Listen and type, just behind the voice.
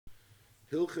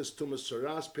Hilchas Tumas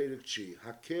Saras Perek Chi,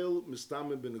 Hakel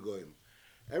Mistamim Ben Goyim.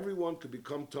 Everyone could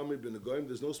become Tommy Ben Goyim.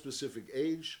 There's no specific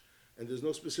age and there's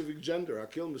no specific gender.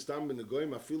 Hakel Mistamim Ben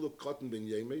Goyim, Afilu Cotton Ben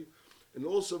Yemi. And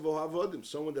also Vohavodim,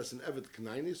 someone that's an Evet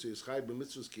Knaini, so he's Chai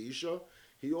B'mitzvahs Kiisha,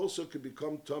 he also could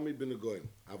become Tommy Ben Goyim.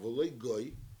 Avolei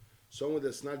Goy, someone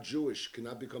that's not Jewish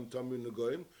cannot become Tommy Ben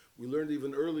Goyim. We learned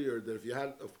even earlier that if you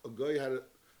had a Goy had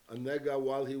a nega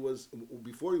while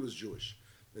before he was Jewish,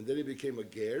 and then he became a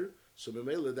ger, so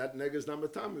Memela, that nega is not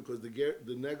matam because the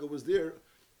nega was there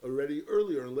already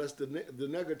earlier, unless the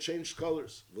nega changed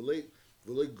colors. V'lei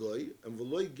goy and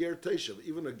v'lei ger teshav,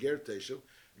 even a ger teshav.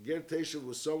 A ger teshav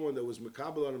was someone that was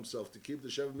makabel on himself to keep the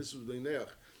Sheva Mitzvahs B'neiach,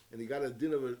 and he got a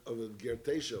din of a ger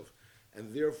teshav,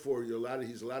 and therefore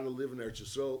he's allowed to live in Eretz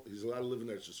Yisrael. He's allowed to live in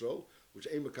Eretz Yisrael, which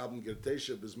ain't makabel ger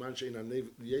teshav bisman shein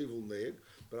hayevel neig,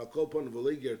 but I'll call upon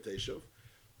v'lei ger teshav.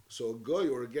 So a goy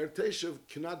or a ger teshav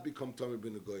cannot become Tommy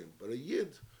Ben Goyim, but a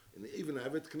yid, and even a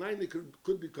Evet Knaini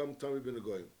could become Tommy Ben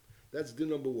Goyim. That's din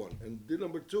number one. And din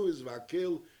number two is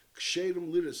v'akel ksherim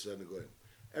liris anagoyim.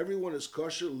 Everyone is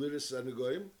kosher liris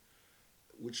anagoyim,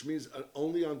 which means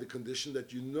only on the condition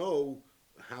that you know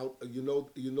how you know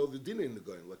the din in the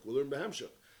goyim. Like we'll learn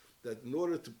Behemshach, that in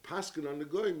order to paskin on the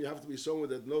goyim, you have to be someone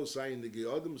that knows sayin negi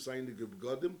adam, sayin negi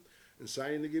begodim, and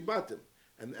sayin negi batim.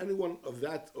 And anyone of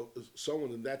that,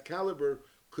 someone in that caliber,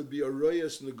 could be a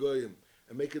royas negoyim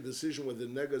and make a decision whether the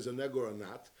nega is a nega or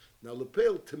not. Now,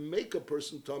 lepel, to make a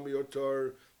person Tommy or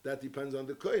Tor, that depends on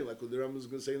the kohen, like what the Rambam is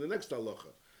going to say in the next halacha.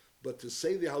 But to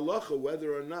say the halacha,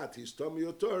 whether or not he's Tommy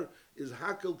or Tor, is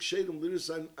hakel kshedim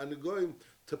liris anegoyim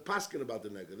to paskin about the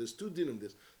nega. There's two dinim.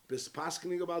 There's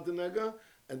paskening about the nega,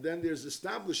 and then there's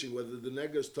establishing whether the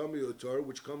nega is Tommy or Tor,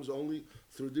 which comes only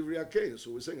through divrei hakein.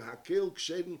 So we're saying hakel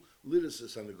kshedim liris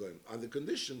anegoyim on the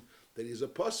condition that he's a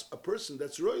person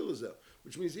that's royal azel,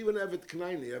 which means even Evet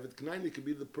Knaini could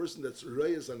be the person that's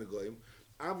royal anegoyim.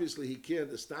 Obviously, he can't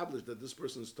establish that this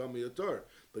person is Tommy or Tor,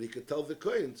 but he could tell the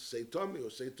kohen to say Tommy or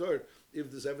say Tor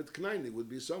if this Evet Knaini would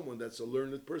be someone that's a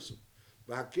learned person.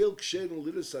 V'hakel kshedim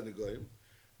liris anegoyim.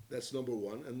 That's number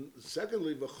one. And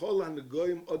secondly, v'chol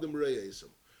hanegoyim odem reyesim.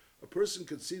 A person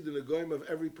could see the negoyim of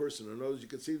every person. In other words, you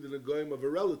could see the negoyim of a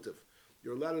relative.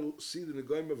 You're allowed to see the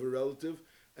negoyim of a relative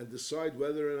and decide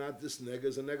whether or not this nega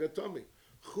is a nega Tommy.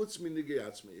 Chutz min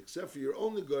negeyatzmi. Except for your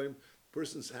own negoyim, the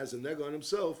person has a nega on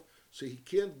himself, so he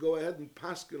can't go ahead and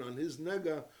paskin on his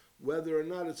nega whether or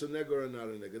not it's a nega or not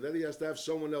a nega. Then he has to have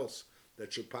someone else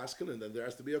that should paskin, and then there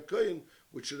has to be a kohen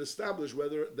which should establish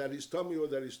whether that he's Tommy or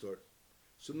that he's Tor.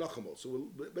 So nachamol. So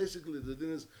basically, the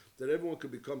din is that everyone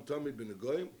could become Tommy ben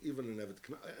Goyim, even an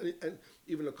Evet, and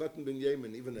even a Cotton ben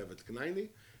Yemen, even Evet Knaini,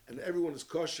 and everyone is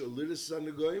kosher liris on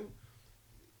the Goyim.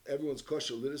 Everyone's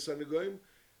kosher liris on the Goyim,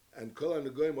 and kol on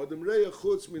the Goyim adam reya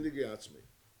chutz minigi atzmi.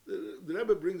 The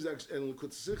Rebbe brings, and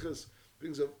Kutsichas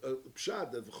brings a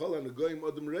pshat that kol on the Goyim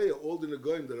adam reya, all the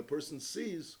Goyim that a person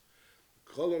sees,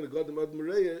 kol on the Goyim adam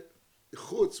reya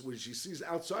chutz, which he sees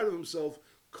outside of himself,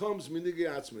 comes minigi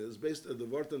atzmi. It's based on the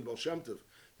Vart and Baal Shem Tov,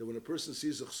 that when a person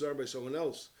sees a chsar by someone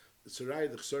else, it's a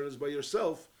right, the chsar is by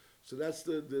yourself. So that's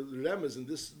the remez in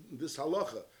this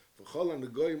halacha. V'chol on the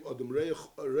Goyim adam reya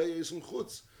yisum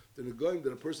chutz. The negoyim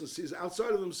that a person sees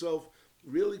outside of himself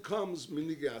really comes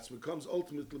minigi atzmi, comes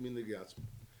ultimately minigi atzmi.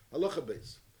 Halacha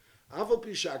beis. Aval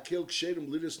pi she'akel ksherim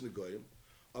liris negoyim,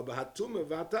 aber hatume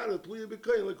v'hatara tluya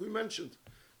b'koyin, like we mentioned.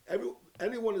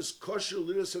 Anyone is kosher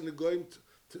liris and negoyim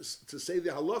to say the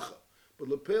halacha, but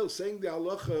lepel saying the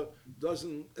halacha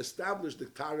doesn't establish the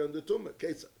tara and the tumah.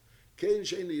 Kein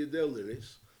sheini yedel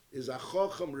liris is a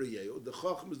chacham riyeu. The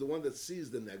chacham is the one that sees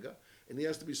the nega, and he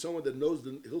has to be someone that knows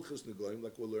the hilchos negoyim,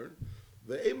 like we'll learn.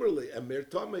 Ve'emerli emer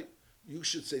tomei. You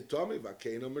should say tomei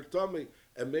v'kein omer tomei.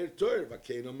 Emer tor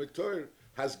v'kein omer tor.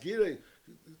 Hasgirei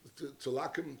to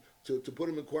lock him, to put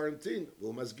him in quarantine.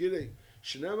 V'masgirei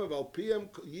shnema v'alpiyam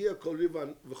yia kol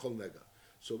rivan v'chol nega.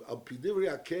 So al pidivri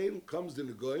hakein comes the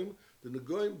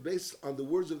negoyim based on the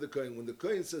words of the kohen. When the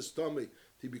kohen says tomei,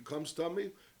 he becomes tomei,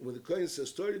 and when the kohen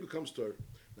says tor, he becomes tor.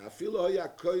 Now filo haya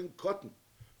kohen cotton,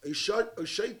 a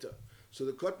shaita. So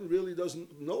the cotton really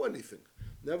doesn't know anything.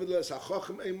 Nevertheless,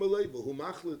 hachachim ein malei v'hu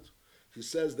machlit. He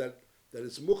says that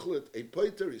it's muchlit, a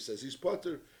poiter. He says he's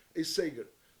potter, a seger.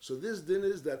 So this din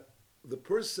is that the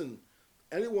person,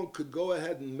 anyone could go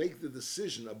ahead and make the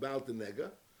decision about the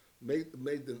nega, make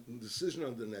the decision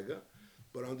on the nega,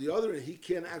 but on the other hand, he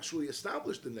can't actually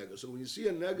establish the nega. So when you see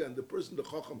a nega and the person, the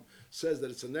chacham, says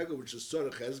that it's a nega which is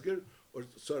tzarech hezger or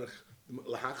tzarech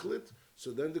lahachlit,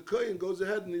 so then the kohen goes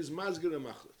ahead and is mazger and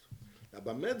machlit. Now,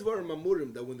 b'medvar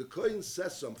mamurim, that when the kohen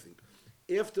says something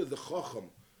after the chacham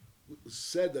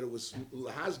said that it was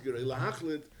lahazger,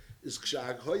 lahachlit, is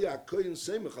kshag hoya koyin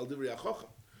semach al divrei hachacham.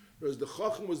 Whereas the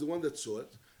chacham was the one that saw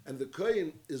it, and the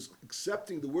koyin is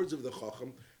accepting the words of the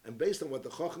chacham, and based on what the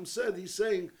chacham said, he's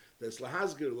saying that it's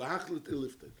lahazgir lahachlit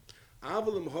ilifted.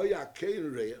 Avalim hoya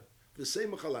koyin reya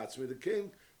v'semach al atzmi. The koyin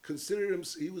considered him;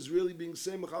 he was really being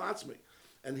semach al atzmi,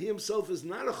 and he himself is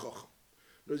not a chacham.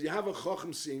 Because you have a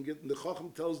chacham seeing it, and the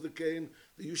chacham tells the kohen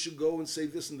that you should go and say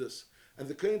this and this, and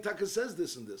the kohen taka says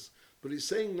this and this, but he's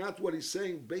saying not what he's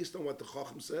saying based on what the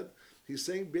chacham said. He's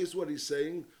saying based on what he's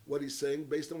saying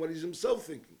based on what he's himself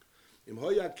thinking. Im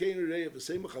hoya kohen rei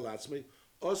v'semach al atzmi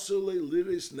osule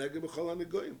liris nege b'chol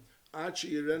hanegoyim ad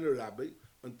she'yirenu rabbi,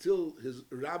 until his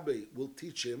rabbi will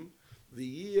teach him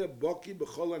v'yiyeh boki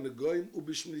b'chol hanegoyim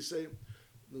ubishmnisayim.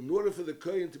 In order for the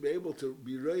kohen to be able to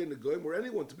be rei in the goyim, or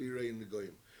anyone to be rei in the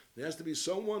goyim, there has to be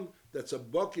someone that's a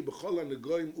baki b'chol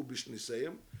hanegoyim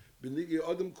ubishnisayim b'nigi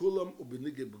adam kulam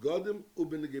ub'nigi b'godim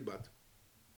ub'nigi bat.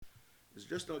 It's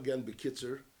just again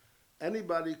bekitzer.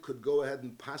 Anybody could go ahead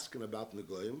and paskin about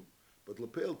negoyim, but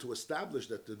lepel to establish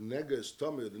that the nega is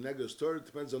tummy or the nega is torah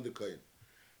depends on the kohen.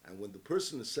 And when the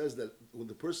person says that, when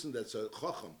the person that's a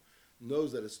chacham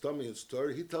knows that it's tummy, it's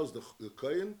torah, he tells the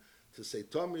kohen to say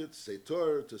tummy, to say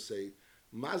torah, to say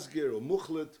mazgir or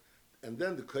muchlet, and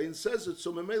then the kohen says it,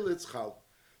 so memele it's chal.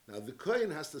 Now the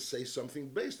kohen has to say something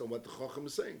based on what the chacham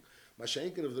is saying.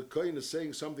 Mashenkin, if the kohen is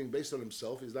saying something based on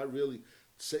himself, he's not really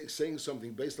saying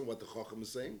something based on what the chacham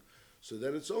is saying. So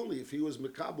then it's only if he was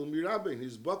mekabel mirabe and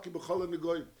he's baki b'chol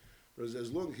hanegoyim. Whereas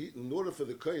as long in order for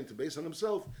the kohen to base on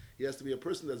himself, he has to be a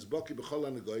person that's baki b'chol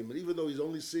hanegoyim. And even though he's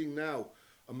only seeing now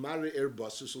a mare er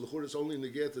basar, so l'chor it's only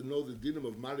negate to know the dinim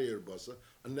of mare er basar,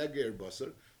 a nege er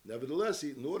basar. Nevertheless,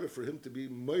 in order for him to be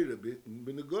moire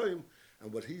b'negoyim,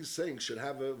 and what he's saying should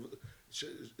have a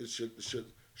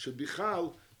should be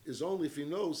chal, is only if he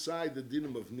knows side the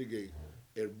dinim of nege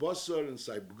er basar and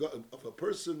side of a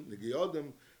person nege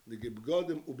adam, nege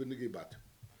b'godim u'b'nege bat.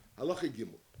 Halacha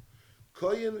gimel.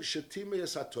 Kohen shetime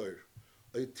es hator,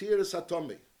 a tir es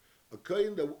hatome. A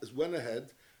kohen that went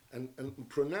ahead and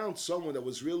pronounced someone that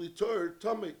was really tor,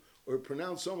 tome, or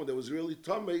pronounced someone that was really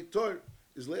tome, tor,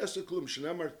 is le'aseh klum,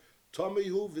 shenemar, tome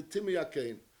hu v'timi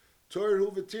yakein, tor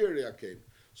hu v'tir yakein.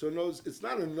 So it's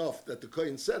not enough that the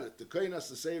kohen said it. The kohen has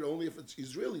to say it only if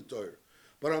he's really tor.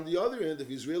 But on the other hand, if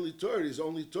he's really tor, he's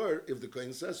only tor if the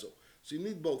kohen says so. So you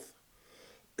need both.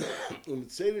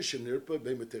 And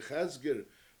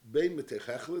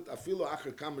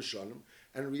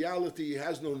in reality he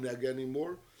has no nega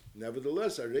anymore.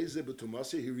 Nevertheless,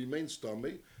 he remains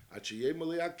tummy.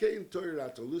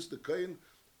 The kohen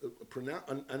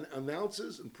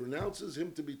announces and pronounces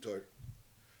him to be tor.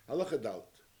 Halacha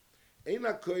dalet.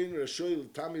 Eina kohen rashoy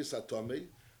l'tamis hatome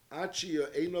ad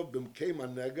she'enov b'mkei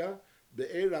manega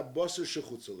be'er habaser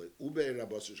shechutzalei u'be'er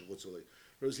habaser shechutzalei.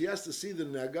 Whereas he has to see the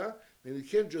nega, and he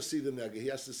can't just see the nega. He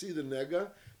has to see the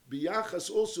nega biyachas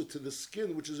also to the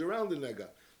skin which is around the nega.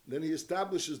 Then he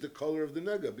establishes the color of the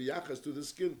nega biyachas to the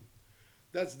skin.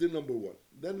 That's din number one.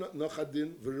 Then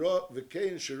nachadin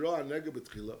v'kein shera nega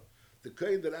b'tchila, the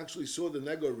kohen that actually saw the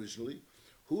nega originally,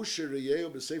 hu shereyehu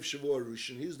b'seif shavua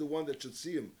rishon. He's the one that should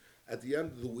see him at the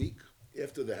end of the week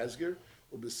after the hezger,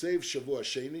 or b'seif shavua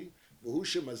sheni. V'hu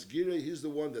shemazgirei. He's the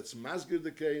one that's mazgir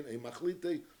the kohen a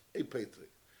machlite a petre.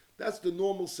 That's the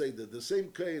normal seder. The same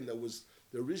kohen that was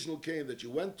the original kohen that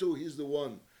you went to, he's the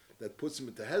one that puts him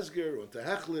into hezger or into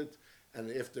hechlit,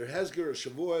 and after hezger or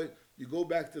shavua, you go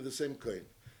back to the same kohen.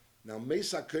 Now,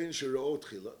 mesa kohen shereot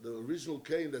chila, the original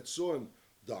kohen that saw him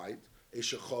died, a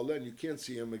shechola, and you can't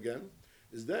see him again,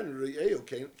 is then re'eo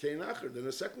kohen acher. Then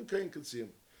a second kohen can see him,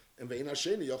 and ve'in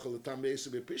hasheni yochel l'tam be'esa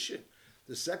be'pishin.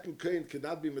 The second kohen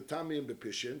cannot be metami and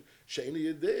bepishin.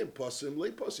 Sheini yedei and pasim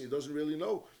leipasim. He doesn't really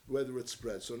know whether it's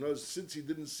spread. So no, since he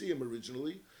didn't see him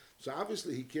originally, so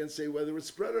obviously he can't say whether it's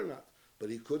spread or not.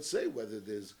 But he could say whether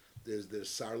there's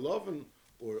sarloven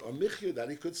or a michya that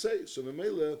he could say. So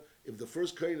memela, if the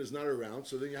first kohen is not around,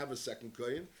 so then you have a second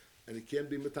kohen, and he can't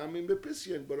be metami and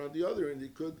bepishin. But on the other end, he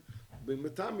could be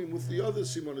metami with the other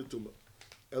simon tuma.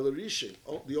 El rishin,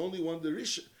 the only one the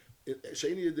rishin.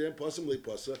 Sheini yedei and pasim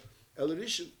leipasa.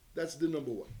 Elishin, that's the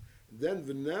number one. Then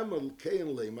v'nam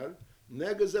kein lemar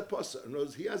nega zepasa. In other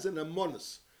words, he has an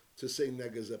amonis to say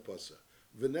nega zepasa.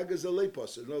 V'nega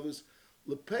zelepasa. In other words,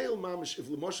 lepeil mamish. If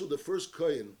l'moshel the first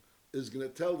kohen is going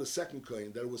to tell the second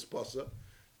kohen that it was pasa,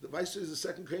 the vice is the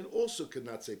second kohen also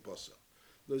cannot say pasa. In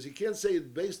other words, he can't say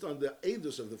it based on the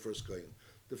edus of the first kohen.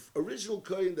 The original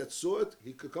kohen that saw it,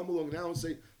 he could come along now and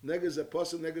say nega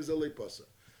zepasa, nega zelepasa.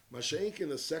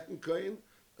 Mashenkin, a second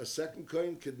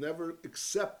kohen could never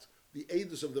accept the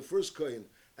edus of the first kohen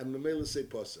and memela say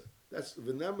pasa. That's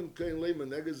v'nam and kohen lema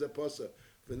nega zepasa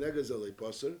v'nega zelei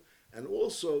poser, and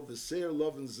also the seir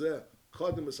loven zeh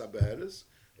kodem es habeheres,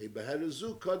 a beheres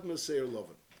zu kodem es seir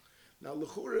loven. Now,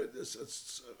 l'chura,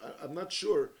 I'm not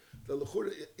sure. The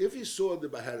l'chura, if he saw the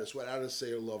beheres without a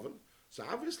seir loven, so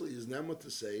obviously he's nema to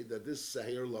say that this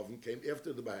seir loven came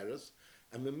after the beheres,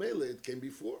 and memela it came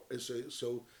before.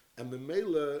 And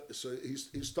memela, so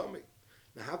he's tummy.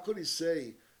 Now, how could he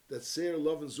say that seir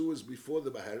loven zu is before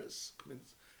the beheres? I mean,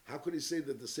 how could he say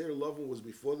that the seir loven was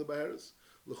before the beheres?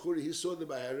 L'chura, he saw the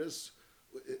beheres.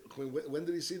 When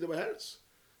did he see the beheres?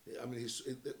 I mean,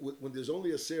 when there's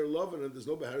only a seir loven and there's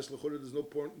no beheres, l'chura, there's no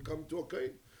point in coming to a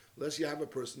kain, unless you have a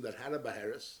person that had a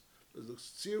beheres. The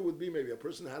seir would be maybe a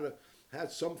person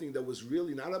had something that was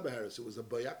really not a beheres; it was a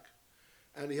bayak,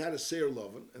 and he had a seir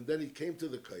loven, and then he came to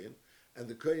the kain, and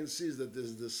the kain sees that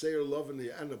there's the seir loven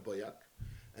here and a bayak,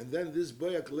 and then this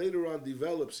bayak later on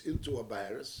develops into a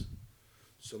beheres.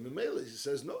 So Memele, he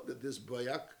says no, that this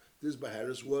bayak, this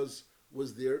beheres was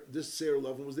there, this seir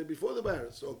loven was there before the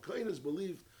beheres. So a kain is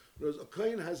believed. A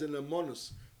kain has an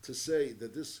amonus to say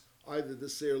that either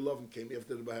this seir loven came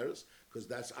after the beheres, because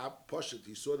that's pashut.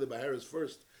 He saw the beheres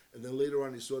first, and then later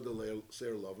on he saw the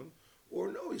seir loven,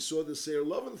 or no, he saw the seir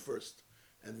loven first,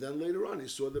 and then later on he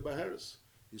saw the beheres.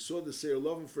 He saw the seir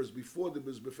loven first before there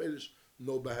was befedish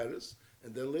no beheres,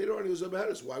 and then later on he was a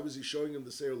beheres. Why was he showing him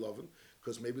the seir loven?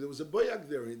 Because maybe there was a bayak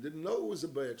there. He didn't know it was a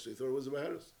bayak, so he thought it was a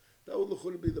beheres. That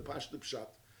would be the pashut pshat.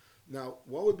 Now,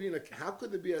 what would be how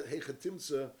could there be a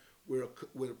hechatimtza where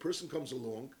a person comes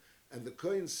along and the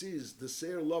kohen sees the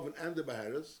seir loven and the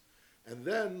beheres, and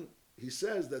then he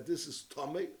says that this is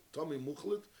Tomei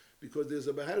Muchlit, because there's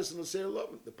a beheres and a seir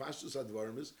loven. The pashtus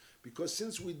advarim is because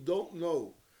since we don't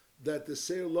know that the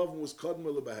seir loven was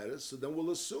kadma lebeheres, so then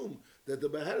we'll assume that the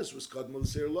beheres was kadma le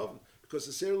seir loven, because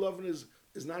the seir loven is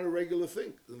not a regular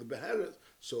thing. And the beheres,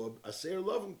 so a seir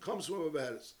loven comes from a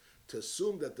beheres. To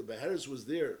assume that the beheres was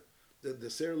there, that the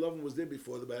seir loven was there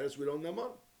before the beheres, we don't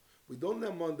nemon. We don't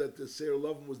nemon that the seir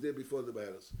loven was there before the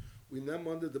beheres. We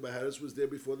nemon that the beheres was there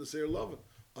before the seir loven,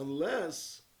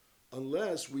 unless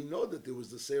we know that there was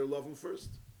the seir loven first.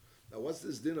 Now, what's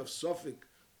this din of sofik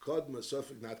kodma,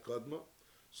 sofik not kodma?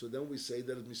 So then we say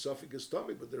that misofik is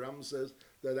tummy, but the Rambam says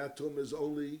that tum is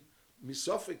only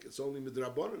misofik. It's only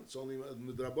midrabanan. It's only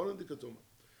midrabanan dikatuma.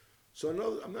 So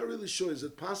I'm not really sure. Is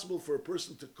it possible for a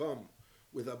person to come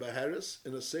with a beheres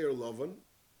and a seir loven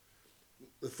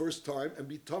the first time and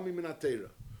be tummy minatera,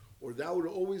 or that would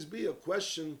always be a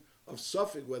question of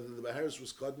sofik whether the beheres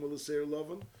was kadma seir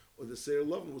loven or the seir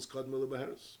loven was kadma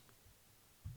beheres.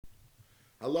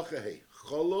 Halacha hey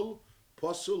cholol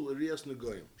posul rias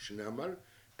negoyim shnamar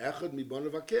echad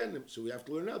mibanav hakenim. So we have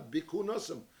to learn out bikun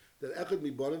osam that echad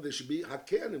mibanav there should be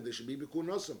hakenim, there should be bikun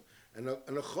osam, and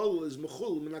a chol is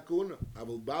mechul min hakuna.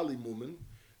 Aval bali mumen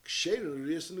ksherin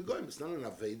rias negoyim. It's not an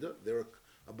aveda.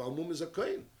 A balmum is a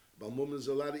kohen. Balmum is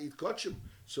allowed to eat kachim.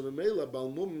 So memela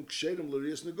balmum ksherim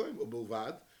l'rias negoyim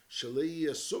ubulvad shalei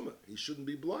yasuma. He shouldn't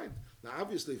be blind. Now,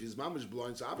 obviously, if his mom is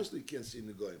blind, so obviously he can't see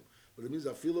negoyim. But it means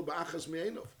afilu ba'achas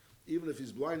me'enov. Even if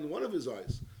he's blind in one of his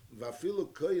eyes,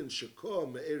 vafilu kohen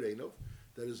shekoh me'er enov.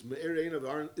 That is me'er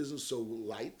enov isn't so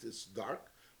light; it's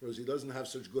dark, whereas he doesn't have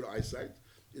such good eyesight.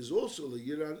 Is also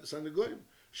l'yiran sanegoyim.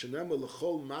 Shenema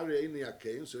l'chol mareini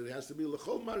hakein. So it has to be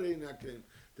l'chol mareini hakein.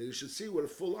 That you should see with a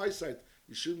full eyesight.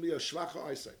 You shouldn't be a shvacha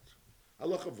eyesight.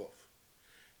 Halacha vov.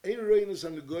 Ein reinas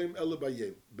hanegoyim ela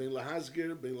bayim. Ben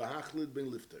lahazger, ben lahachlid,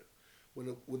 ben lifter.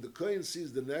 When the kohen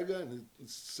sees the nega and it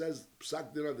says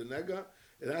psak dina the nega,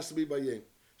 it has to be bayim.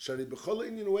 Shari b'chol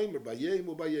inyan oimer bayim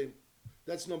or bayim.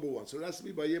 That's number one. So it has to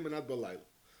be bayim and not balayl.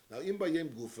 Now in bayim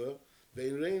gufa,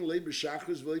 ve'in rein lei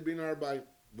b'shachris v'lei bin arbai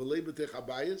v'lei b'tech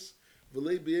habayis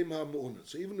v'lei b'yim ha'mu'unan.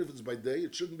 So even if it's by day,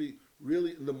 it shouldn't be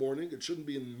really in the morning. It shouldn't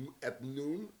be at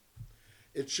noon.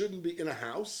 It shouldn't be in a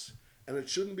house, and it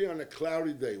shouldn't be on a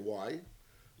cloudy day. Why?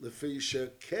 Lefi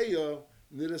shekeya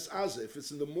nidas azeh. If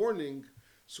it's in the morning,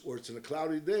 or it's in a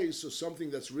cloudy day, so something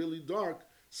that's really dark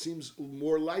seems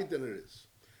more light than it is.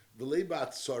 V'lei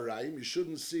b'atzarayim, you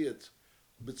shouldn't see it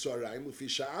b'tzarayim. Lefi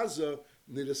she'azeh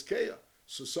nidas keya.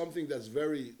 So something that's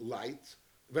very light,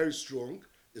 very strong,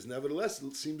 is nevertheless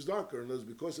it seems darker, and it's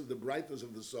because of the brightness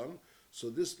of the sun. So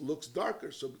this looks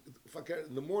darker. So if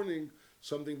in the morning,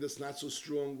 something that's not so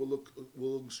strong will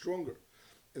look stronger.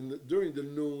 During the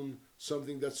noon,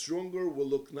 something that's stronger will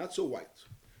look not so white.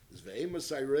 It's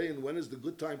ve'emas and when is the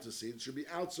good time to see it? It should be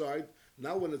outside,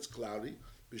 not when it's cloudy.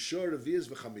 B'shor revias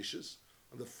v'chamishes,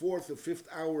 on the 4th or 5th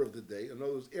hour of the day. In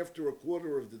other words, after a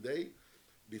quarter of the day,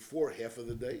 before half of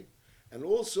the day, and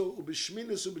also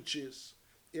ubishminis ub'chias,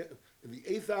 in the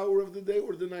 8th hour of the day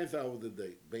or the 9th hour of the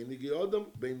day. Bein nigiodam,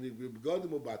 bein nigigodim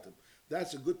ubatim.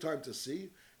 That's a good time to see,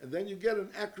 and then you get an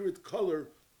accurate color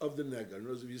of the nega. In other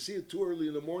words, if you see it too early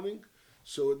in the morning,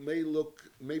 so it may look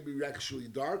maybe actually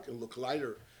dark and look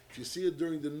lighter. If you see it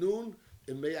during the noon,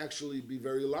 it may actually be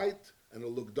very light and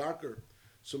it'll look darker.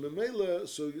 So memela,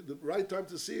 so the right time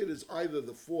to see it is either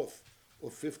the 4th or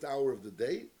 5th hour of the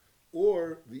day,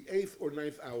 or the 8th or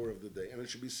 9th hour of the day, and it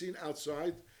should be seen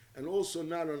outside and also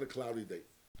not on a cloudy day.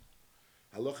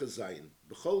 Halacha Zayin.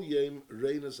 B'chol yem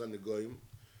reinas hanegoyim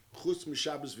chutz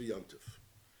mishabbos v'yontif.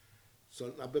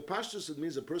 So now bepashtus it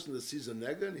means a person that sees a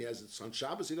nega and he has it on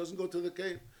Shabbos, he doesn't go to the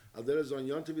kain. Al derez on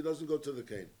Yontif, he doesn't go to the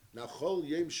kain. Now chol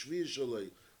yem shvi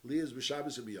shalei liyas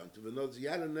b'Shabbos v'yontif. In other words, he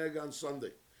had a nega on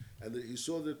Sunday, and he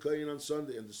saw the kain on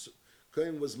Sunday, and the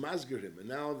kain was masger him, and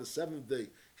now on the 7th day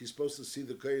he's supposed to see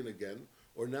the kain again,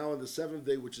 or now on the 7th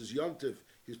day, which is Yontif,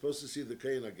 he's supposed to see the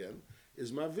kain again.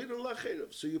 Is mavir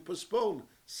lacherev. So you postpone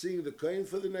seeing the kain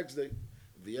for the next day.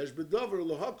 V'yesh bedavar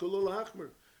lahakol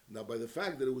lahachmer. Now, by the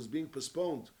fact that it was being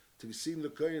postponed to be seen the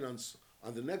kain on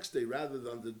the next day rather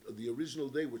than the original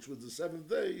day, which was the 7th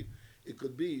day, it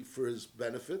could be for his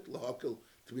benefit, lahakol,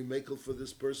 to be makel for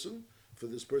this person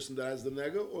that has the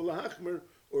nega, or lahachmer,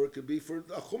 or it could be for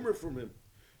a chumr from him.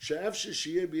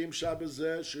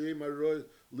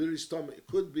 It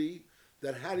could be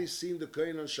that had he seen the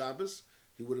kain on Shabbos,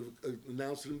 he would have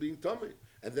announced him being tummy.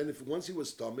 And then once he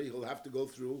was tummy, he'll have to go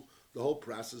through the whole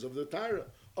process of the Torah.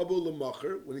 Abu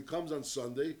Lamacher, when he comes on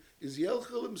Sunday, is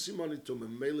Yelchelim Simoni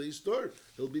Tumim. Mele he's Torah.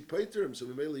 He'll be paid to him. So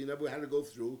Mele he never had to go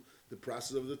through the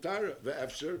process of the Torah.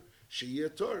 Ve'efsher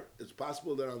Sheyeh Torah. It's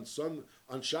possible that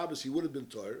on Shabbos he would have been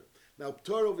Torah. Now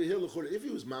Torah over here, if he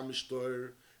was Mamish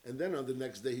Torah, and then on the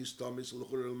next day he's tummy, so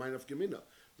l'chor l'mayin of Gemina.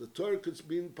 The Torah could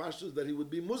be in pashtus that he would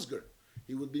be Musgar.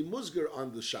 He would be musgar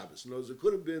on the Shabbos. In other words, it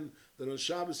could have been that on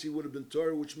Shabbos he would have been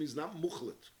Torah, which means not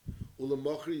muchlet.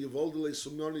 Ulamachri yivoldele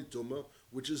sumyoni tuma,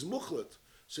 which is muchlet.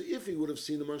 So if he would have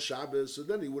seen him on Shabbos, so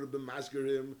then he would have been masger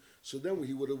him. So then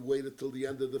he would have waited till the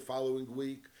end of the following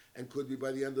week, and could be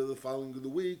by the end of the following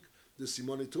week, the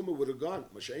simoni tuma would have gone.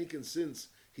 Masha'inkin, since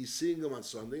he's seeing him on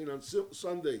Sunday, and on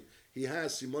Sunday he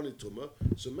has simoni tuma,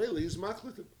 so mainly he's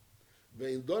machlet him.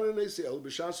 And when is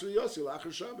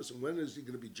he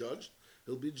going to be judged?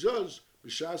 He'll be judged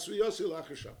b'shas v'yosil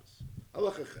acher Shabbos.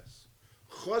 Halacha ches.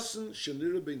 Chosen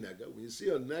shenira b'nega. When you see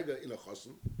a nega in a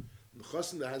chosen, the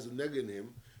chosen that has a nega in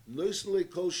him, noisnei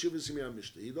kol shivas yimei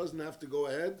hamishta. He doesn't have to go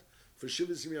ahead for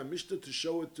shivas yimei hamishta to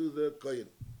show it to the kohen.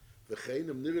 V'chein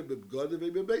am nira b'bgada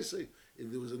v'bebeisei. If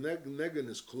there was a nega in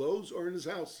his clothes or in his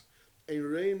house, ein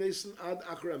rei nesen ad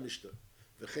acher hamishta.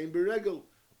 V'chein b'regel.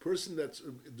 A person that's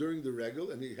during the regel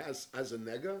and he has a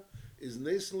nega, is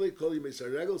nesenle kol yimei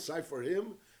regel, sai for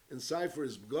him, and sai for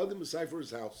his bgadim, and sai for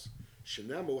his house.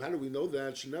 Shenamo, how do we know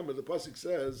that? Shenamo, the pasuk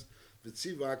says,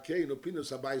 v'tziva hakein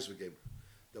opinos habayis v'gemer.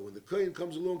 That when the kohen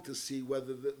comes along to see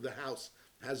whether the house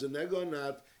has a nega or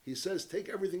not, he says, take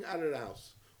everything out of the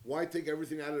house. Why take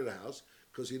everything out of the house?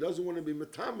 Because he doesn't want to be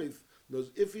metamith.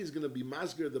 Knows if he's going to be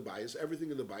masger the bias,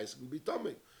 everything in the bias can be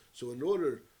tummy. So in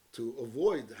order to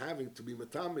avoid having to be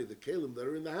matame the kalim that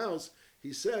are in the house,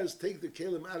 he says take the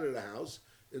kalim out of the house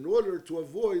in order to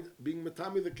avoid being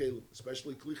matame the kalim,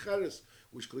 especially klicheres,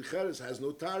 which klicheres has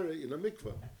no tare in a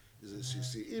mikvah. Is this you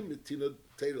see in mitina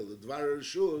teira the dvar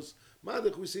rishus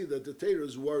madach we see that the teira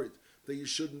is worried that you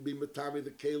shouldn't be matame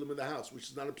the kalim in the house, which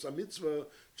is not a psa mitzvah,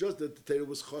 just that the teira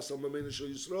was chos al mamena shel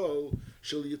yisrael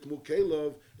shel yitmu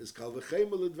kelav is kal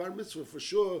v'chemel dvar mitzvah for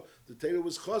sure. The teira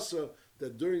was chosa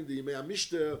that during the Yemei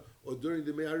HaMishter or during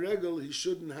the Yemei HaRegel, he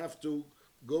shouldn't have to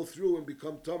go through and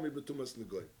become Tomei B'tumas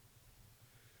Negoim.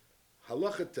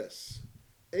 Halacha tes.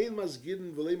 Ein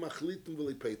masgidin v'lei machlitin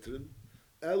v'lei petrin,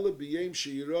 ele b'yem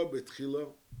she'yira b'tchila,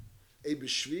 e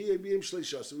b'shvi, e b'yem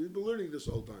shleisha. So we've been learning this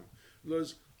all the time. In other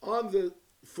words, on the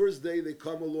first day they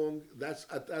come along, that's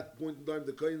at that point in time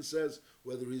the Kohen says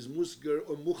whether he's musger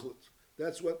or muchlet.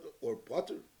 That's what, or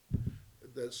potter.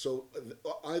 So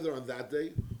either on that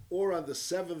day, or on the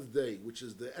 7th day, which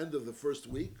is the end of the first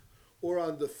week, or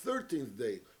on the 13th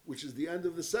day, which is the end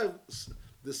of the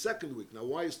second week. Now,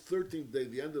 why is 13th day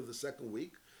the end of the second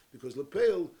week? Because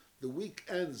Lepeil, the week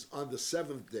ends on the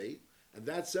 7th day, and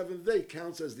that 7th day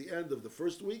counts as the end of the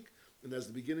first week and as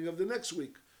the beginning of the next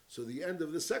week. So the end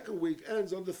of the second week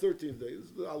ends on the 13th day. This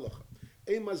is the halacha.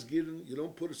 Ein masgirin, you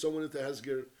don't put someone into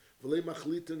hesger. V'lei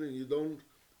machlitin, and you don't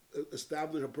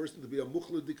establish a person to be a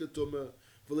muchlet dikatuma.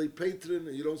 V'lei petrin,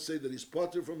 and you don't say that he's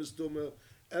potter from his tumah.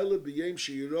 Ele b'yem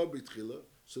she'yira b'tchila.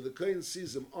 So the kohen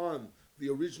sees him on the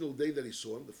original day that he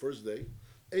saw him, the first day.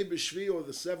 E b'shvi, or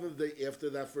the 7th day after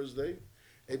that first day.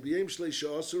 E b'yem shleisha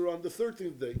asur, on the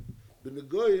 13th day.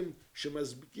 B'negoyim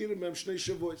shemazkirim em shnei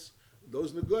shavuos.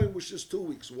 Those negoyim, which is 2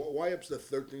 weeks. Why up to the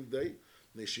 13th day?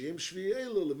 Neshiyim Shvi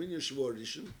Elu Leminyan Shavua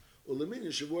Rishon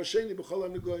Uleminyan Shavua Sheni B'chol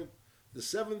HaNegoyim. The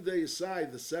 7th day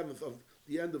aside, the 7th of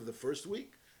the end of the first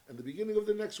week, and the beginning of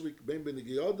the next week, Bein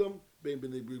B'Nigi Odom, Bein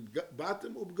B'Nigi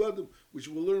Batim Ubgodim, which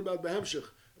we'll learn about Behemshech,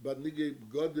 about Nigi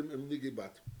Godim and Nigi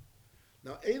Batim.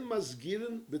 Now, Ein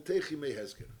Masgirin B'Teichi Mei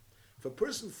Hezger. If a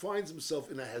person finds himself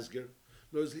in a Hezger,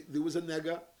 there was a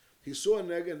nega, he saw a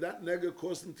nega, and that nega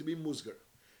caused him to be musgar.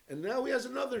 And now he has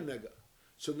another nega.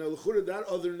 So now, l'chura, that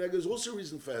other nega is also a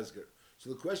reason for Hezger. So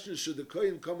the question is, should the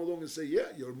kohen come along and say,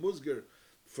 yeah, you're musgar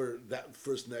for that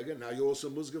first nega, now you're also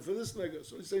musgar for this nega?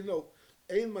 So he say, no.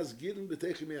 Ein masgirin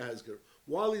b'teichi mei hezger.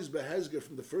 While he's behezger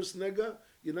from the first nega,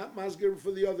 you're not masger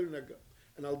for the other nega.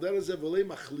 And al derech zeh v'lei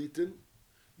machlitin,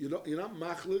 you're not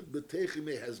machlit b'teichi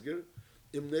mei hezger,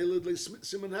 im neilad le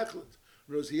siman hechlet.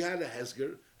 In other words, he had a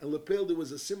hezger, and lepel there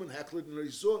was a siman hechlet, and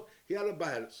he saw he had a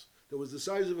baharis that was the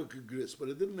size of a kegris, but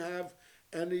it didn't have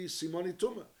any simani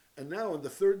tumah. And now on the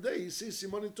third day, he sees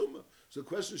simani tumah. So the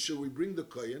question is, should we bring the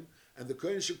kohen, and the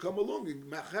kohen should come along and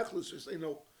make hechlet? So you say,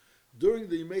 no. During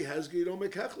the Yimei Hezger, you don't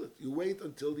make hechlet. You wait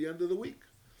until the end of the week.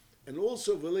 And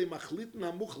also, v'lei machlitin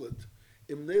ha-muchlet,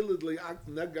 im neilad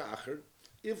nega acher,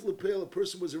 if lepel, a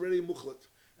person was already muchlet,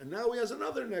 and now he has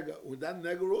another nega, well, that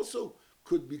nega also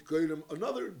could be kohen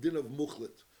another din of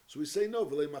muchlet. So we say, no,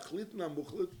 v'lei machlitin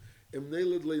ha-muchlet, im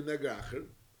neilad nega acher,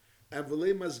 and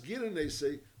v'lei masgirin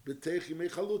eisei, b'teichi mei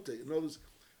chalute. In other words,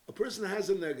 a person has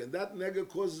a nega, and that nega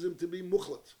causes him to be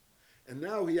muchlet. And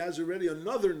now he has already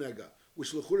another nega,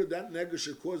 which l'chura that nega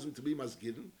should cause him to be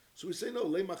masgirin. So we say no,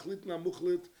 le machlit na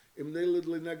muchlit im neilid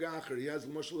le nega acher. He has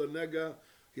mashal a nega,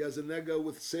 he has a nega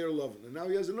with seir lovin, and now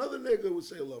he has another nega with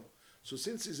seir lovin. So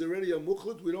since he's already a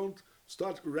muchlit, we don't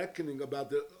start reckoning about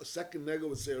the second nega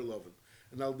with seir lovin.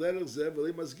 And al derech zeh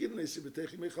v'le masgirin esi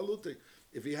b'teichi mei chalutei.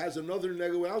 If he has another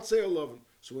nega without seir lovin,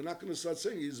 so we're not going to start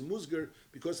saying he's musgar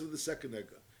because of the second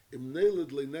nega. Im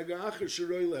neilid le nega acher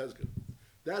shiroi lehezger.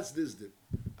 That's this din.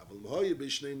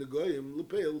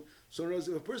 So if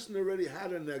a person already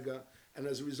had a nega, and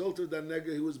as a result of that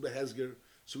nega he was behezger,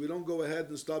 so we don't go ahead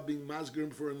and start being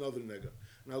masgerim for another nega.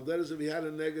 Now that is if he had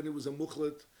a nega and he was a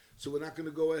muchlet, so we're not going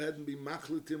to go ahead and be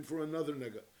machlit him for another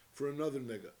nega,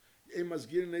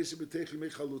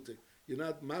 You're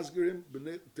not masgerim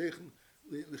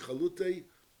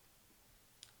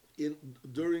in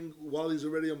during while he's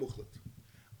already a muchlet.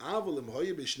 If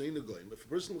a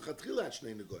person l'chatchila had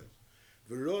shnei negoim,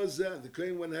 the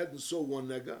kohen went ahead and saw one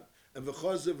nega, and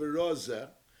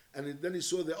and then he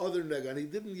saw the other nega, and he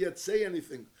didn't yet say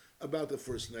anything about the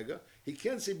first nega. He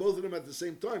can't see both of them at the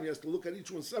same time. He has to look at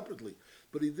each one separately.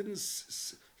 But he didn't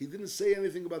say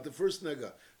anything about the first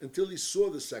nega until he saw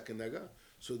the second nega.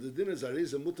 So the din is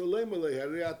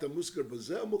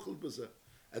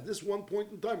at this one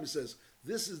point in time, he says,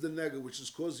 this is the nega which is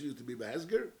causing you to be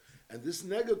behezger, and this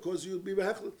nega causes you to be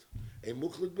behechlet. A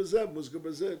muchlet bazeh, musgar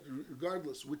bazeh,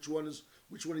 regardless which one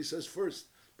he says first.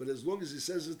 But as long as he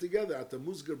says it together, at the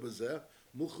musgar bazeh,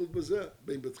 muchlet bazeh,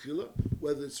 bein betchila,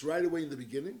 whether it's right away in the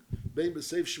beginning, bein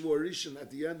b'seif shvua rishon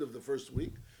at the end of the first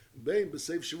week, bein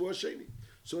b'seif shvua sheni.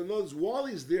 So in other words, while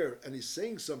he's there and he's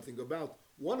saying something about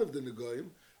one of the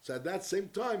negoim, so at that same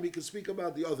time he can speak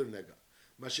about the other nega.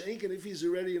 Masha'inkin, if he's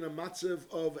already in a matzav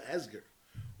of hezger,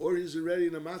 or he's already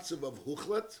in a matzav of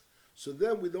huchlet, so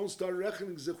then we don't start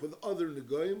reckoning zich with other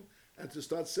negoim and to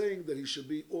start saying that he should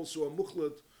be also a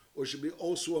muchlet or should be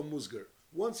also a musgar.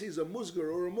 Once he's a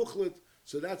musgar or a muchlet,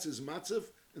 so that's his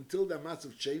matzav until that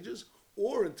matzav changes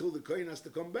or until the kohen has to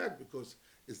come back because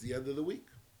it's the end of the week.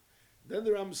 Then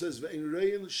the Rambam says, "Ve'in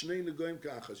reyin shnei negoim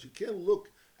ka'achas." You can't look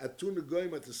at two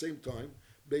negoim at the same time,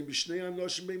 bein b'shnei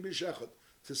anoshim bein b'shachot,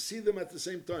 to see them at the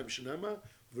same time. Shnema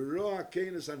v'roa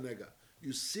kein es hanega.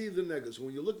 You see the nega. So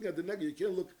when you're looking at the nega, you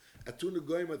can't look at two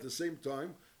negoim at the same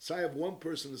time. Side of one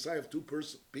person, the side of two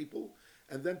people,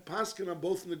 and then paskin on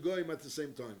both negoim at the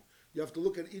same time. You have to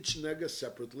look at each nega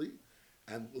separately.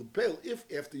 And lepel, if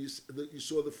after you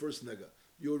saw the first nega,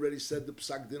 you already said the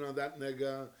psak din on that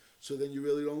nega, so then you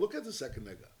really don't look at the second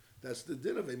nega. That's the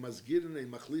din of a masgirin, a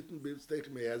machlitin, b'teich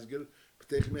mehezger,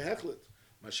 b'teich mehechlet.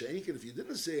 Masha'inkin, if you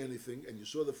didn't say anything and you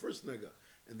saw the first nega,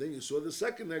 and then you saw the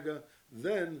second nega,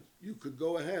 then you could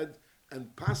go ahead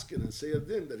and paskin and say a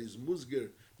din that is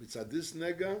musger mitzad this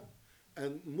nega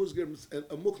and musger and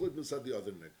a muchlet mitzad the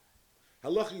other nega.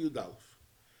 Halacha Yudalef.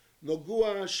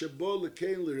 Nogua shebo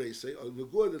lekein l'reisei, a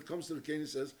nogua that comes to the kein and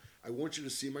says, I want you to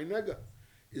see my nega.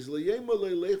 Is leyema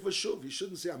leilech v'shuv. He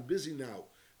shouldn't say, I'm busy now,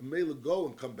 and may go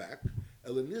and come back.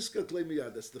 Eleniska klei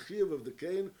miyad. That's the chiyuv of the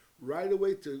kein right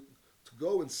away to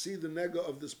go and see the nega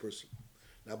of this person.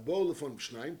 Now, bo lefon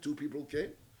b'shnaim, two people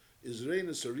came. Is rein and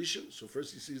sarishan. So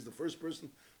first he sees the first person,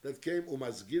 that came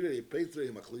umazgire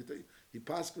petre machlite. He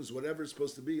paskins whatever is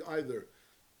supposed to be either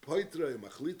petre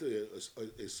machlite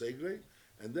a segre,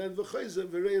 and then v'chayze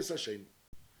v'reyes Hashem.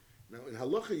 Now in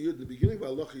Halacha Yud, in the beginning of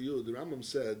Halacha Yud, the Rambam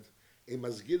said a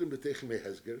mazgirim b'techimei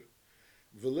hezger,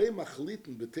 v'lei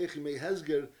machliten b'techimei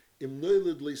hezger im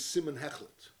noiled le simen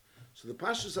hechlet. So the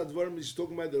Pashas Advarim is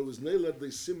talking about that it was noiled le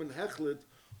simen hechlet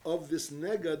of this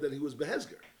nega that he was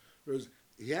behezger. Whereas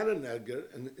he had a nega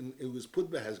and it was put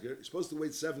behezger. He's supposed to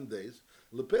wait 7 days.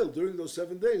 Lepel, during those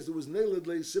 7 days, there was noiled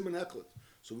le simen hechlet.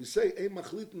 So we say a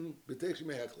machliten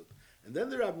b'techimei hechlet. And then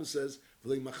the Rabbin says,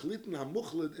 "V'lei machliten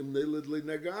hamuchled im neiled le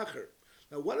nega acher."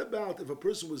 Now, what about if a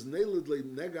person was neiled le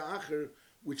nega acher,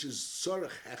 which is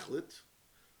sarach hechlet,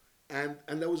 and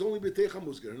that was only b'teich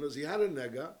hamuzgar? In other words, he had a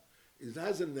nega, he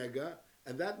has a nega,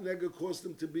 and that nega caused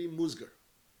him to be muzgar.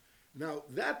 Now,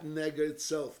 that nega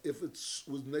itself, if it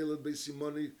was neiled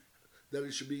b'simoni, that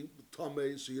it should be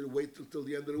tamei, so you wait till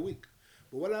the end of the week.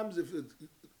 But what happens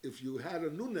if you had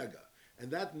a new nega, and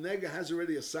that nega has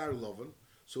already a sar loven?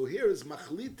 So here is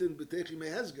machlitin b'techi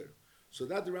mehezger. So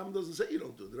that the Ram doesn't say you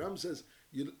don't do. The Ram says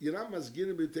you're not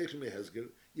masgirin b'techi mehezger.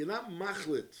 You're not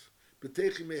machlit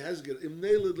b'techi mehezger im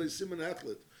neiled le'simen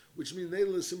hechlet, which means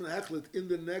neiled le'simen hechlet in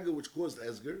the nega which caused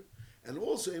hezger, and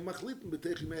also a machlitin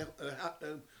b'techi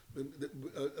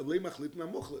le'machlitin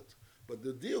amuchlit. But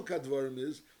the diuk advarim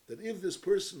is that if this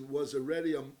person was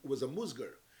already was a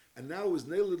musgar, and now is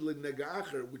neiled le'nega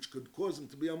acher, which could cause him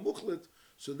to be a muchlit,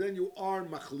 so then you are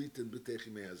machlitin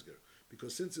b'techi mehezger,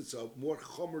 because since it's a more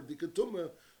chomer dikatuma,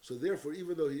 so therefore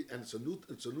even though it's a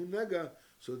new nega,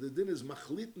 so the din is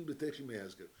machlitin b'techi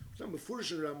mehezger. It's not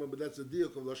mefurish in Rambam, but that's the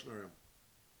diuk of Lashon Haram.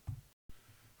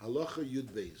 Halacha Yud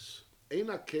Beis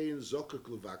Eina kein zokek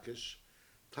levakesh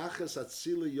tachas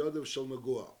atzila yodav shel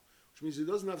nagua, which means he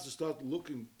doesn't have to start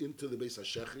looking into the Beis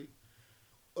Hashechi,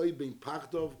 oy bein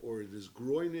pachdov, or in his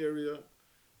groin area,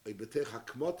 a betech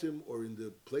hakmotim, or in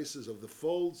the places of the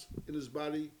folds in his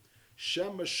body.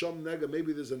 Shema shom nega,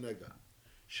 maybe there's a nega.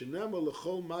 Shenema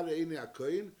lechol mare eine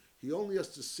akoyin. He only has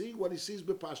to see what he sees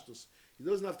bepashtus. He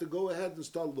doesn't have to go ahead and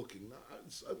start looking. Now,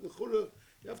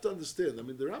 you have to understand. I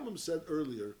mean, the Rambam said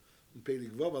earlier in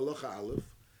Perek Vav Halacha Aleph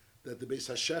that the Beis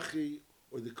Hashechi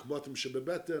or the kmotim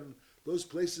shebebeten, those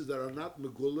places that are not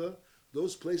megula,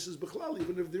 those places bechlal,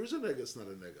 even if there is a nega, it's not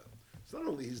a nega. It's not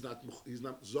only he's not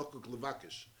zokuk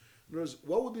levakish. In other words,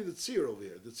 what would be the tzir over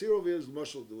here? The tzir over here is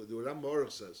mashal. The Ram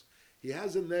Aruch says he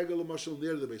has a nega l'mashal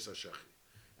near the Beis Hashechi,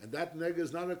 and that nega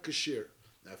is not a kashir.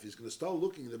 Now, if he's going to start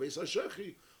looking in the Beis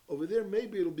Hashechi over there,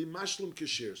 maybe it'll be mashlim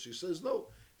kashir. So he says no,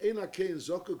 ein akein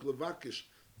zokuk levakish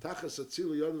tachas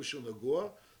atzil yadav shel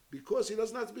nagua, because he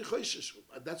doesn't have to be choishish.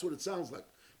 That's what it sounds like.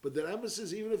 But the Rambam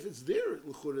says even if it's there,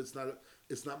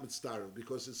 it's not mitzvah,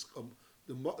 because it's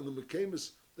the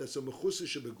mekamis that's a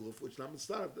mechusish beguf, which is not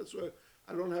mitzvah. That's why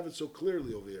I don't have it so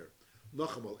clearly over here.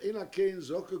 Nochamal ein akein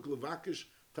zokuk levakish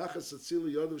tachas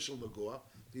atzil yadav shel nagua.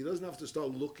 He doesn't have to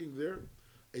start looking there.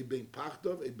 A bein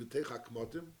pachdov, a b'teich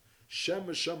hakmotim,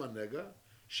 shema shema nega,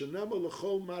 shenema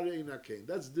lechol mare ein akein.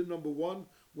 That's din number one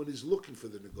when he's looking for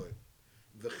the negoim.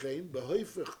 V'chein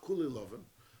b'hoifech kuli loven,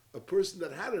 a person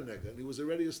that had a nega and he was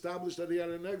already established that he had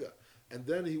a nega, and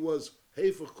then he was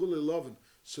heifech kuli loven.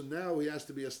 So now he has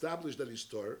to be established that he's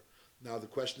Torah. Now the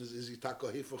question is he taka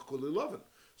heifech kuli loven?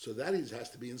 So that he has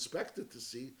to be inspected to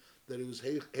see that it was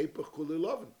heifech kuli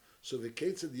loven. So the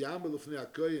ketzed yamel ufnei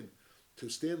akoyin, to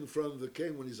stand in front of the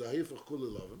king when he's a heifech kuli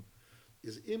loven,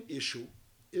 is im ishu,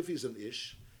 if he's an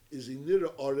ish, is he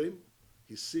nira orim,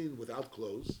 he's seen without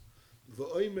clothes,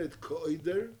 v'oimed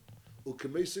ko'ider,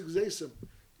 u'kemesik zesim,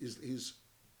 he's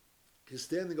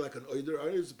standing like an oider.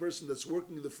 Oider is the person that's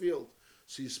working in the field,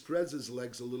 so he spreads his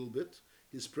legs a little bit,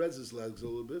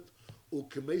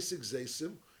 u'kemesik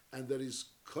zesim, and that he's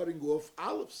cutting off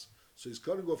olives. So he's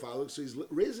cutting off olives, so he's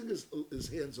raising his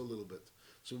hands a little bit.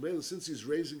 So since he's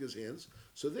raising his hands,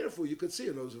 so therefore you could see,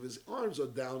 in those of his arms are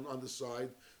down on the side,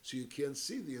 so you can't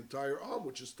see the entire arm,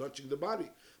 which is touching the body.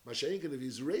 Masha'inkin, if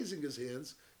he's raising his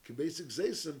hands, basic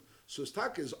zaysim, so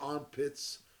his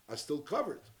armpits are still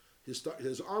covered.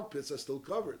 His armpits are still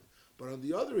covered. But on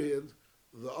the other hand,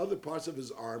 the other parts of his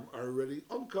arm are already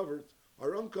uncovered.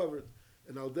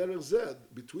 And al derech zed,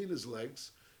 between his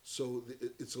legs, so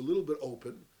it's a little bit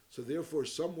open, so therefore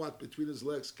somewhat between his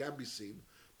legs can be seen.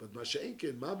 But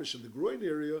masha'inkin, mamish, in the groin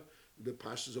area, the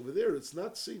pashas over there, it's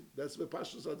not seen. That's the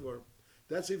pashas advar.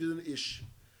 That's if it's an ish.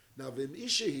 Now, v'im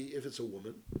ishehi, if it's a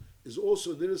woman, is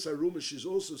also niris aruma, she's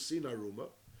also seen aruma.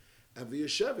 And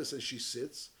v'yesheves, as she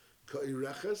sits,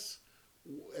 ka'ireches,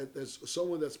 as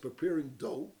someone that's preparing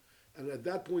dough. And at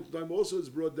that point in time also it's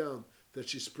brought down that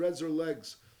she spreads her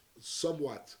legs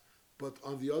somewhat but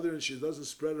on the other hand, she doesn't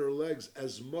spread her legs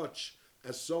as much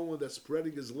as someone that's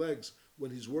spreading his legs when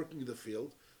he's working in the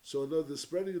field. So the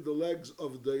spreading of the legs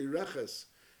of the ireches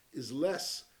is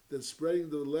less than spreading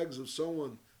the legs of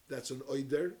someone that's an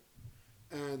oider,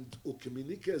 and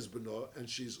ukeminika is beno, and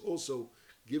she's also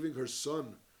giving her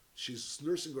son, she's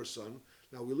nursing her son.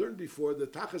 Now we learned before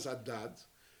that tachas adad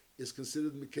is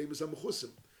considered mikemis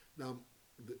amechusim. Now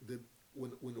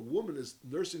when a woman is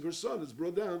nursing her son, it's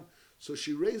brought down, so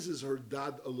she raises her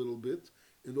dad a little bit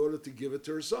in order to give it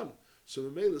to her son. So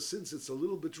Mamela, since it's a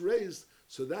little bit raised,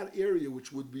 so that area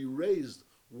which would be raised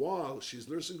while she's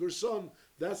nursing her son,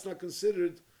 that's not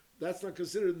considered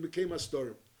Mekei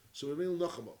Mastorim. So Mamela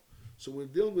Nochamo. So we're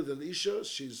dealing with an Isha,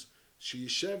 she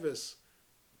Sheves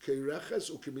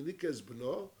Keireches Ukeminikes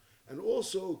Bno, and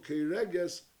also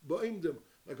Keireges Ba'imdim,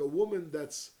 like a woman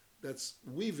that's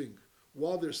weaving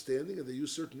while they're standing, and they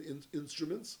use certain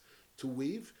instruments to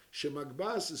weave.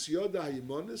 Shemagbas is Yoda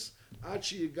Hayimonis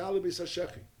Achi Yigala Beis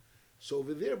Hashechi. So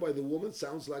over there by the woman,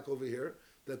 sounds like over here,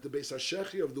 that the Beis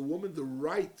HaShechi of the woman, the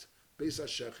right Beis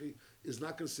HaShechi, is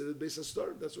not considered Beis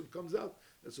HaStar. That's what comes out.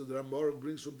 That's what the Ramar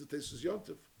brings from the Tesis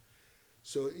Yontif.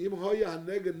 So, Im Hoya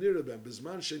HaNega Nirabem,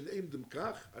 Bizman Shein Eimdim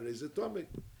Kach, Arei Ze Tomei.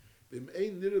 Vim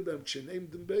Ein Nirabem Kshein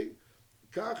Eimdim Bei,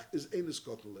 Kach is Einis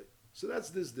Kotelei. So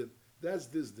that's this din. That's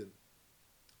this din.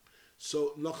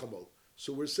 So, Nochamol.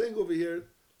 So we're saying over here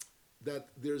that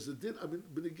there's a din,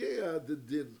 B'Negeya, the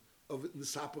din of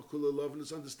Nisapa Kula Love, and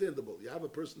it's understandable. You have a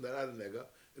person that had a nega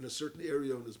in a certain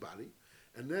area in his body,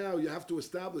 and now you have to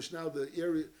establish now the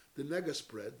area, the nega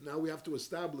spread. Now we have to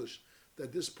establish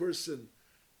that this person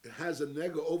has a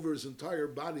nega over his entire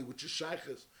body, which is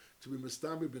shayches to be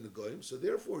mistami bin goyim. So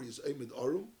therefore, he's Eimid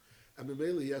Arum, and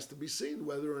Mamela he has to be seen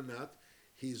whether or not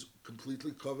he's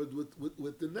completely covered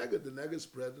with the nega. The nega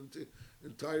spread into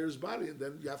entire his body, and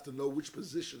then you have to know which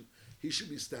position he should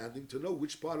be standing to know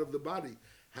which part of the body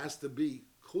has to be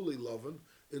kuli loven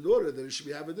in order that it should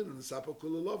be having in the sapa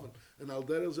kuli loven. And al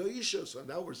derel zo isha. So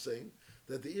now we're saying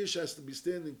that the isha has to be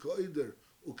standing koider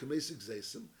ukemesik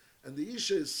zeisim, and the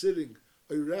isha is sitting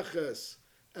oireches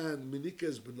and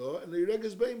minikes beno, and the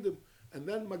oireches beimdim, and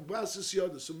then magbas is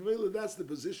yoda. So that's the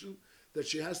position that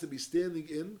she has to be standing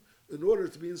in order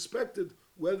to be inspected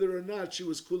whether or not she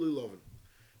was kuli loven.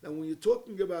 Now when you're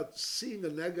talking about seeing a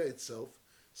nega itself,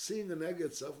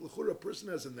 l'chura, a person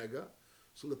has a nega.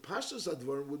 So the pashtus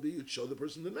advarim would be you'd show the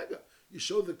person the nega. You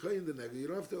show the kohen the nega. You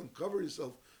don't have to uncover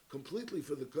yourself completely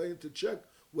for the kohen to check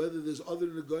whether there's other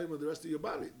negoim on the rest of your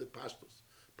body. The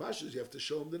pashtus, you have to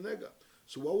show him the nega.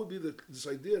 So what would be this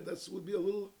idea? That would be a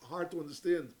little hard to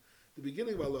understand. The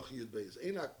beginning of Halach Yud Beis.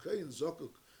 Eina kohen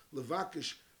zokuk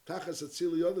levakish tachas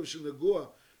atzili yodav shenegua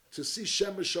to see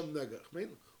shemesh sham nega. I mean,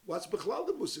 what's bechlal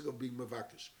the musik of being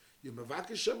mevakish? You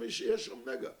mevakish shemesh yesham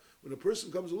nega. When a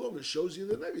person comes along and shows you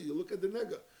the nega, you look at the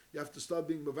nega. You have to start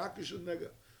being mevakish and nega.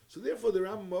 So therefore, the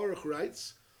Rambam Aruch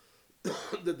writes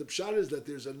that the pshat is that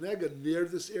there's a nega near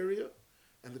this area,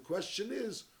 and the question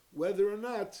is whether or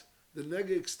not the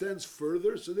nega extends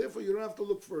further. So therefore, you don't have to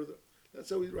look further. That's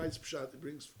how he writes pshat. He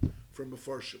brings from a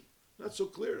farshim. Not so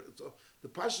clear. The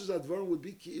pashas advarim would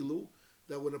be ki'ilu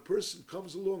that when a person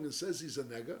comes along and says he's a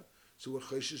nega, so we're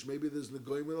chayshish, maybe there's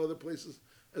negoim in other places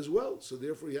as well. So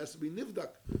therefore he has to be nivdak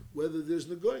whether there's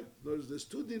negoim. Notice there's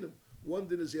two dinim. One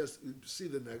din is he has to see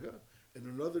the nega, and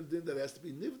another din that has to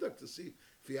be nivdak to see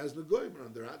if he has negoim. And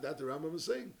under that the Rambam is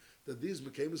saying that these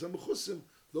mekemis hamechusim,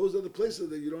 those are the places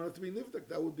that you don't have to be nivdak.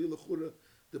 That would be lechura,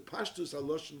 the pashtus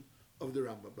haloshin of the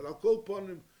Rambam. But I'll call upon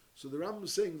him. So the Rambam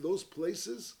is saying those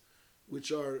places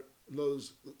which are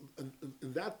those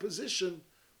in that position,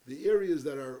 the areas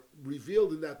that are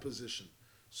revealed in that position.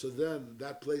 So then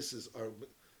that places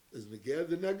is Negea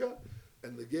the Nega,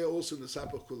 and Negea also in the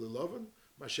Sapach Kulilovan,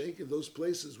 Mashenk in those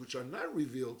places which are not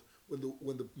revealed when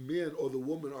the man or the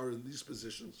woman are in these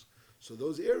positions. So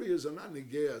those areas are not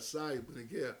Negea, Sai,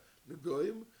 Negea,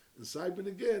 Negoim, and Sai,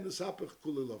 Negea, and the Sapach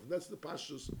Kulilovan. That's the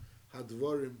Pashtus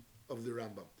Hadvarim of the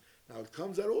Rambam. Now it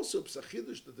comes out also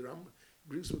Psachidish that the Rambam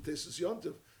brings from Tesis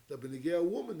Yontiv that Benegea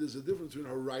woman there's a difference between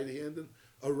her right hand and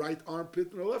a right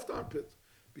armpit and a left armpit,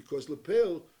 because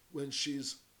Lepel when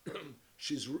she's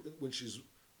being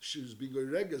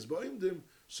reges ba'imdim,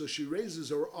 so she raises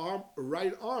her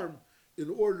right arm in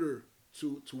order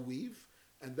to weave,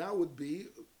 and that would be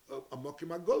a makim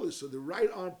agoli. So the right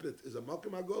armpit is a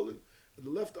makim agoli, and the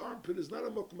left armpit is not a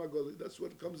makim agoli. That's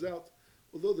what comes out.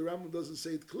 Although the Rambam doesn't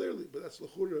say it clearly, but that's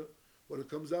l'chura what it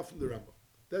comes out from the Rambam.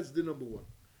 That's the number one.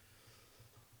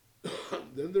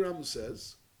 Then the Rambam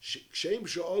says, "Shem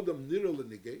she'odam nira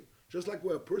lenigay," just like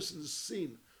where a person is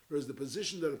seen, there's the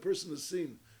position that a person is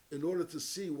seen in order to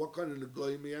see what kind of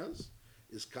negoyim he has.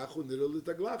 is kachu nirul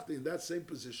taglachta. In that same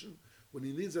position, when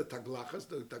he needs a taglachas,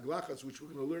 the taglachas which we're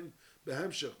going to learn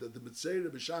behemshech, that the mitzvah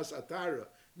b'shas atara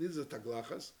needs a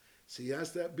taglachas, so he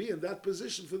has to be in that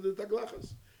position for the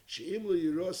taglachas. She'im lo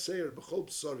yiro seir b'chol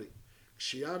psori,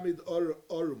 kshiamid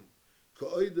orum,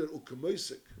 ka'oider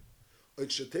u'kemoisik, or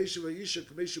ksheteshe v'yisha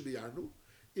k'meshu b'yarnu,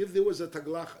 if there was a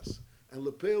taglachas, and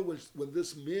lepel, when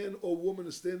this man or woman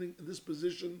is standing in this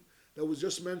position that was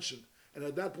just mentioned, and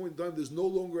at that point in time there's no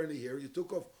longer any hair, you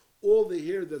took off all the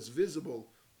hair that's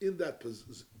visible in that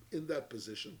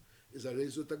position, is a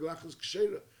rezu taglachas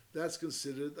kshera. That's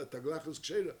considered a taglachas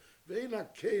kshera. Ve'ena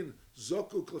kein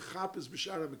zokuk l'chapis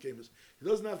b'shara mekemis. He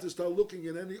doesn't have to start looking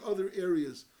in any other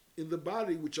areas in the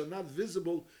body which are not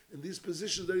visible in these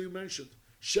positions that you mentioned.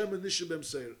 Shem and nisha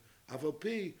b'mseir. Aval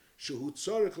pi shehu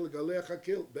tzorech l'galei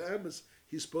hakel. Be'emes,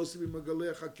 he's supposed to be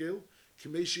magalei hakel.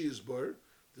 Kimeshi is bar.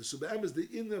 So be'emes, the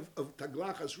in of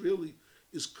taglachas really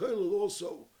is koilel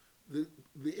also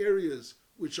the areas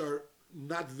which are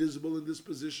not visible in this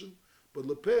position. But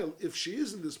lepel, if she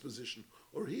is in this position,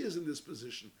 or he is in this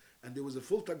position, and there was a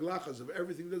full taglachas of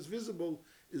everything that's visible,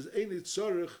 is ein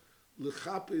tzorech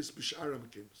l'chapes b'shara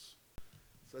mekemis.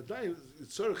 So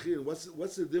tzorech here,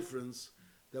 what's the difference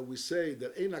that we say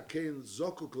that ein hakein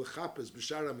zokuk l'chapes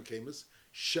b'shara mekemis,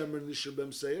 shemer nisher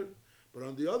b'mseir, but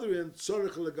on the other hand,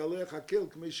 tzorech l'galech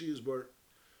hakel k'meshi yizbor.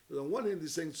 On one hand,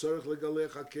 he's saying tzorech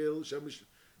l'galech hakel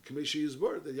k'meshi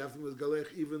yizbor, that you have to with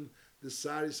galech, even the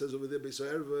sari says over there, Beis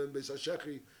HaErva and Beis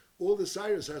HaShechi, all the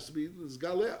cyrus has to be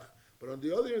galech. But on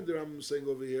the other hand, I'm saying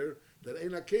over here that ein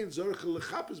hakein zorech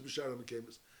l'chapes b'shara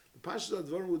mekemis. The pashas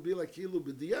advarim would be like hilu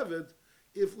b'diavad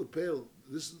if lepel,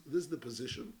 this is the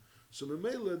position. So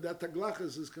memela that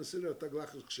taglachas is considered a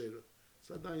taglachas kshera.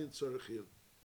 So adayin tzorech here.